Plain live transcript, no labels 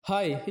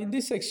Hi, in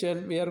this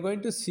section we are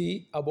going to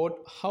see about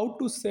how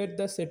to set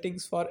the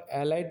settings for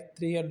ElITE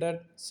 300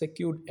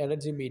 secured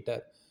energy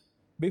meter.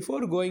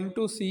 Before going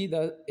to see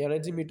the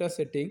energy meter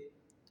setting,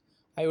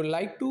 I would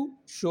like to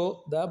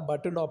show the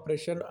button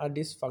operation and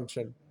its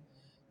function.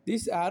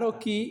 This arrow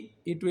key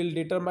it will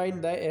determine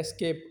the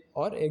escape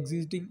or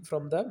exiting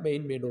from the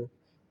main menu,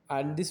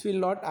 and this will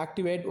not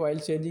activate while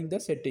changing the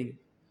setting.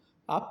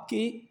 Up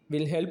key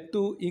will help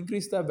to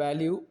increase the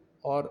value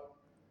or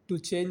to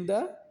change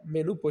the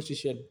menu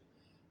position.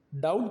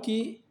 Down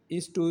key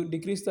is to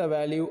decrease the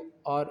value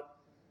or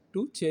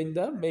to change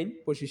the main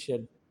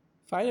position.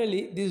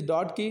 Finally, this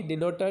dot key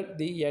denoted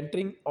the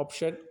entering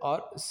option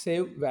or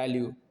save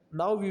value.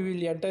 Now we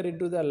will enter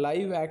into the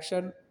live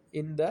action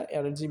in the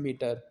energy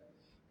meter.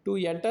 To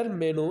enter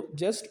menu,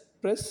 just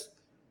press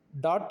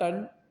dot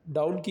and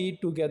down key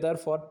together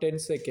for 10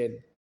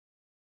 seconds.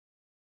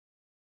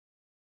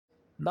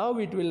 Now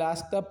it will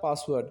ask the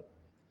password.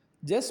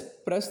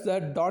 Just press the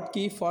dot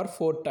key for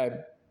 4 times.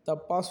 The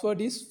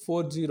password is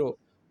 40.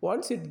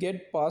 Once it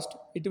get passed,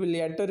 it will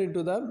enter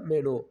into the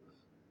menu.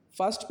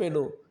 First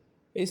menu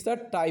is the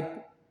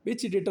type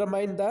which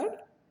determine the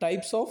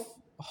types of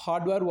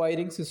hardware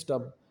wiring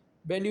system.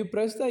 When you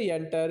press the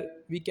enter,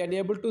 we can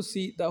able to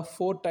see the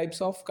 4 types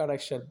of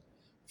connection.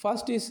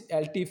 First is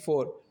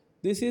LT4.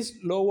 This is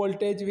low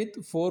voltage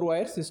with 4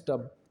 wire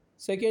system.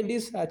 Second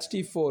is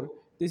HT4.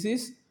 This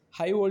is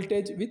high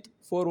voltage with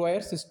 4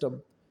 wire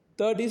system.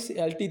 Third is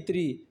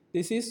LT3.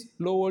 This is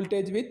low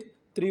voltage with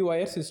 3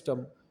 wire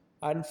system.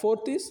 And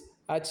fourth is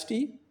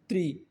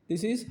HT3.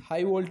 This is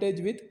high voltage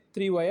with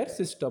 3 wire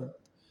system.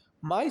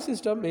 My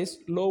system is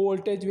low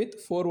voltage with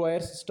 4 wire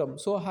system.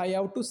 So I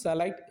have to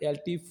select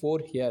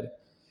LT4 here.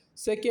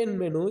 Second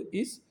menu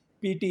is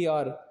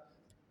PTR.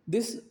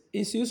 This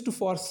is used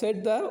for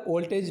set the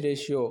voltage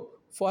ratio.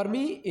 For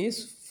me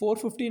is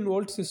 415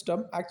 volt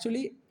system.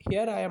 Actually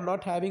here I am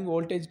not having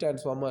voltage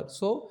transformer.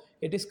 So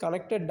it is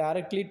connected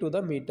directly to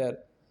the meter.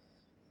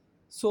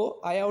 So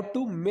I have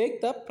to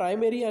make the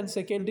primary and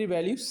secondary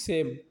values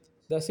same.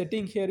 The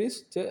setting here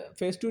is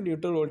phase to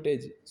neutral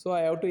voltage. So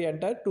I have to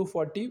enter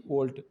 240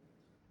 volt.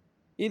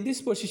 In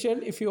this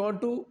position, if you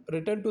want to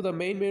return to the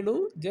main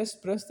menu,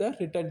 just press the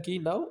return key.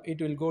 Now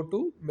it will go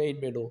to main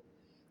menu.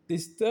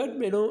 This third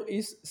menu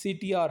is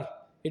CTR.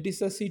 It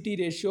is a CT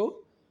ratio.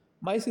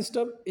 My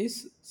system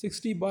is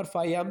 60 bar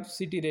 5 amps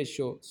CT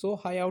ratio.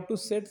 So I have to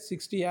set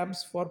 60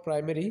 amps for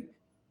primary.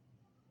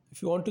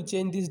 If you want to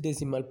change this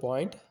decimal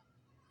point,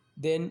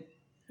 then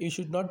you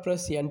should not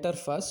press enter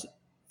first.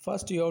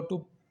 First you have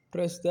to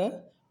press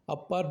the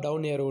up or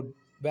down arrow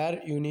where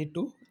you need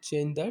to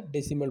change the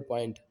decimal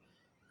point.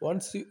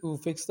 Once you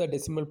fix the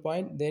decimal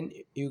point, then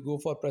you go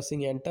for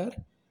pressing enter,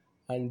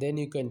 and then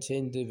you can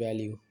change the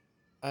value.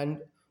 And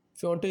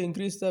if you want to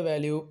increase the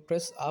value,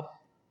 press up.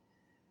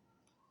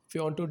 If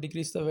you want to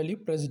decrease the value,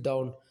 press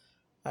down,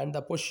 and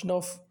the position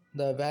of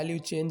the value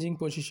changing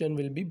position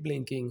will be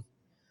blinking.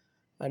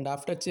 And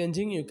after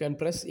changing, you can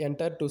press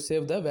enter to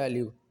save the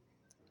value.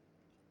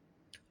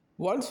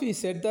 Once we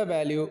set the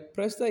value,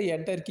 press the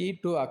enter key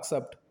to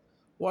accept.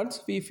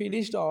 Once we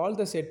finished all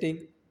the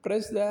setting,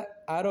 press the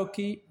arrow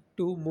key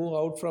to move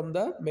out from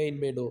the main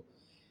menu.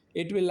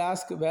 It will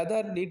ask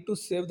whether need to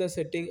save the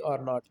setting or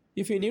not.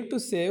 If you need to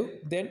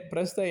save, then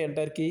press the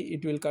enter key.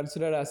 It will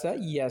consider as a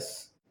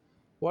yes.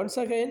 Once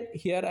again,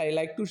 here I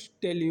like to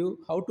tell you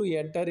how to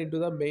enter into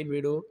the main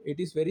menu. It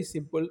is very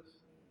simple.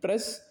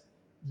 Press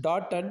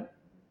dot and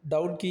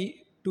down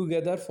key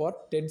together for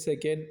 10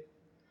 seconds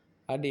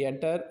and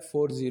enter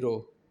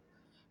 40.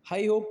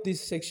 I hope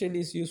this section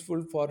is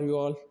useful for you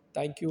all.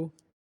 Thank you.